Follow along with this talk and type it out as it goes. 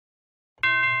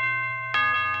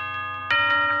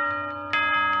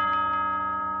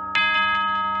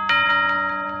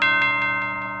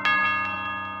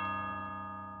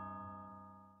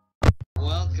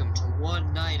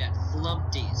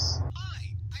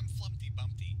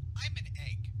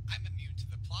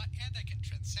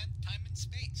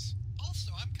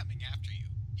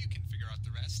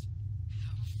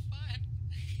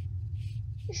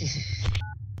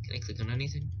Can I click on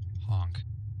anything? Honk.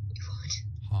 What?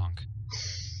 Honk.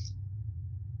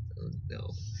 Oh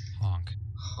no. Honk.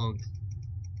 Honk.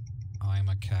 I'm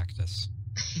a cactus.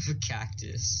 I'm a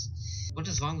cactus. What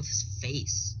is wrong with his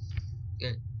face?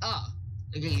 Yeah. Oh!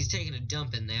 Okay, he's taking a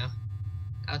dump in there.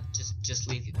 I'll just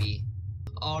leave it be.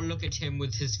 Oh, look at him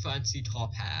with his fancy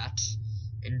top hat.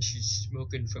 And she's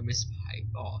smoking from his pipe.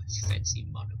 Oh, his fancy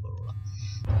monocle.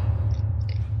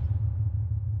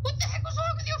 What the heck was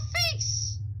wrong with your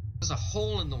face? There's a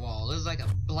hole in the wall. There's like a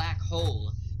black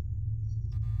hole.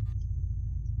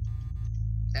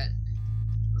 That...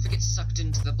 If it gets sucked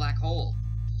into the black hole.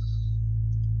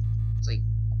 It's like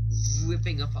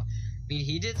ripping up. I mean,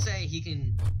 he did say he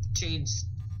can change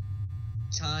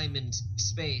time and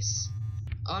space.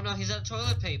 Oh no, he's out of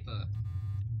toilet paper.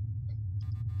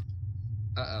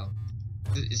 Uh-oh.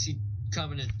 Is he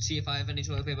coming to see if I have any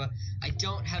toilet paper? I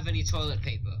don't have any toilet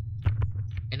paper.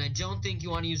 And I don't think you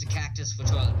want to use a cactus for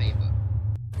toilet paper.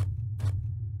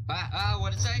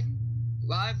 What'd it say?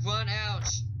 I've run out.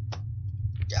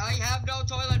 I have no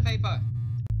toilet paper.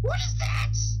 What is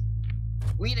that?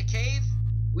 We in a cave?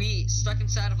 We stuck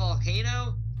inside a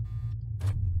volcano?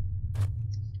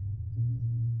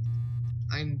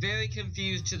 I'm very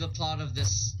confused to the plot of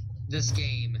this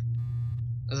game.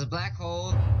 There's a black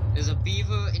hole, there's a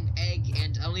beaver, an egg,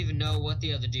 and I don't even know what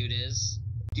the other dude is.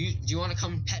 Do you want to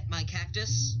come pet my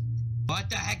cactus? What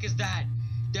the heck is that?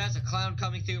 There's a clown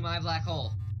coming through my black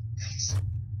hole.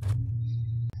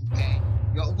 Okay.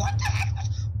 Yo, what the heck?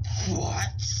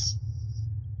 What?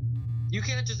 You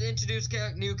can't just introduce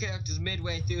new characters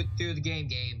midway through the game.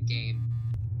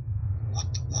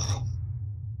 What the what?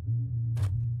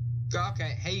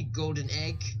 Okay, hey, golden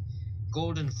egg.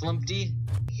 Golden Flumpty.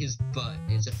 His butt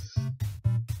is a...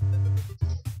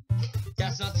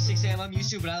 That's not the 6 ham I'm used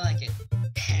to, but I like it.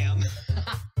 Ham.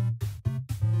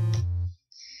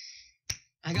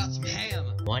 I got some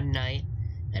ham. One night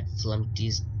at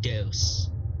Flumpty's dose.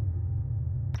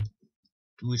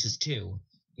 Which is 2.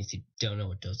 If you don't know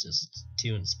what dose is, it's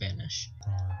 2 in Spanish.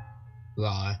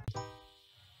 Raw.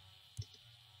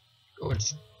 We're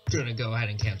just gonna go ahead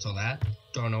and cancel that.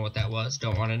 Don't know what that was.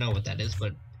 Don't want to know what that is,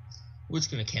 but we're just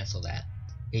gonna cancel that.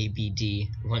 ABD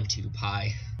 12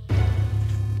 pi.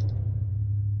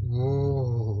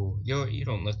 Whoa, you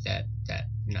don't look that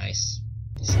nice.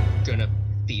 She's gonna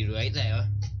be right there,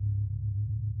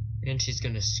 and she's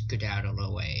gonna skedaddle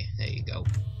away. There you go.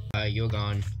 You're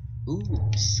gone.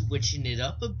 Ooh, switching it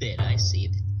up a bit. I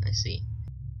see.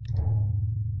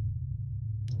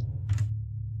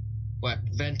 What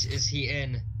vent is he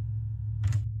in?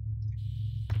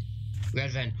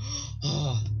 Red vent.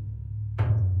 Oh,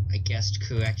 I guessed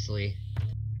correctly.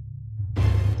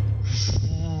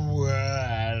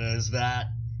 What is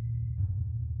that?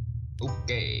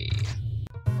 Okay.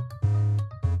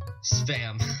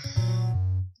 Spam.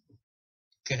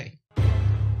 Okay.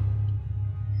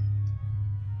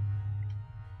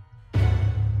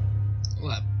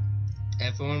 What?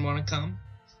 Everyone wanna come?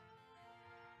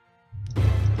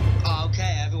 Oh,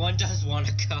 okay, everyone does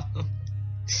wanna come.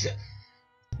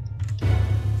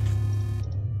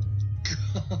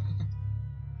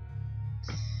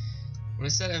 When I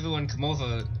said everyone come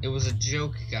over, it was a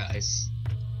joke, guys.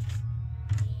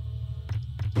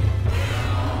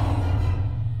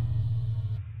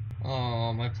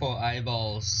 Oh, my poor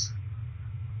eyeballs.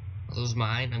 Are those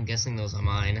mine? I'm guessing those are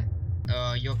mine.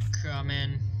 Oh, you're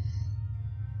coming.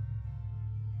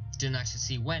 Didn't actually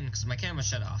see when, because my camera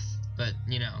shut off. But,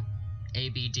 you know,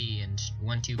 ABD and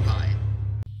 12 pi.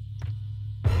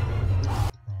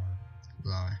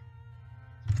 Rawr.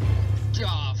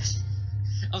 Oh,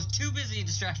 I was too busy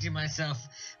distracting myself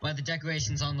by the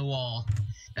decorations on the wall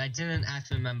that I didn't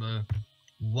actually remember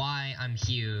why I'm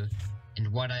here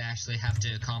and what I actually have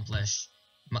to accomplish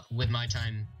with my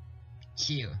time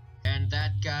here. And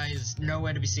that guy is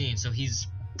nowhere to be seen, so he's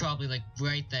probably like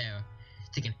right there,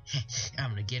 thinking, hey,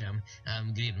 I'm gonna get him.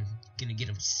 I'm gonna get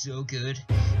him so good.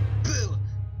 Boo!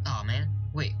 Aw, man.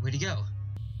 Wait, where'd he go?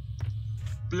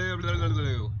 Blue, blue, blue,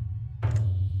 blue.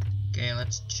 Okay,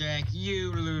 let's check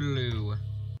you, Lulu.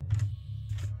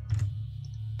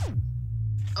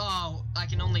 Oh, I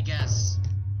can only guess.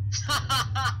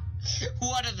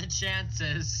 What are the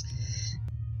chances?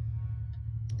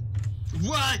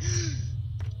 What?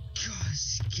 God,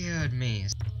 scared me.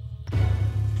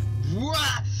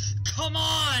 What? Come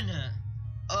on!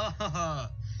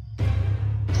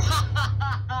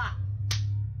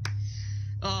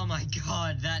 Oh my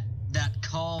god, that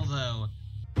call though.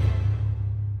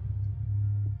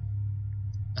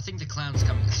 I think the clown's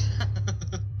coming.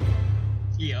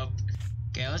 Yup.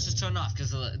 Okay, let's just turn off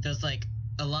because there's like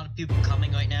a lot of people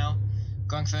coming right now.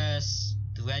 Going first.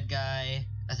 the red guy,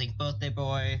 I think birthday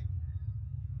boy.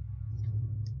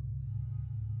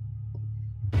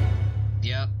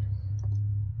 Yep.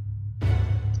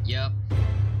 Yep.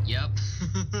 Yep.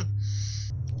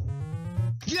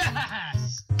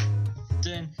 Yes!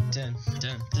 Dun dun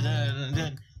dun dun dun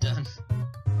dun dun.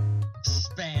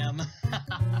 Spam.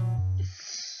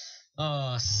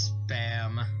 Oh,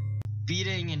 spam.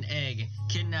 Beating an egg.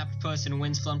 Kidnapped person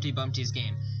wins Flumpty Bumpty's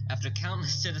game. After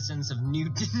countless citizens of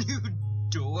New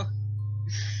Door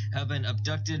have been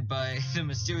abducted by the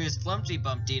mysterious Flumpty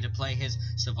Bumpty to play his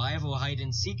survival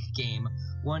hide-and-seek game,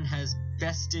 one has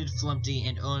bested Flumpty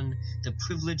and earned the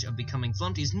privilege of becoming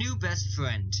Flumpty's new best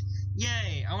friend.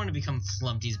 Yay! I want to become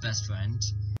Flumpty's best friend.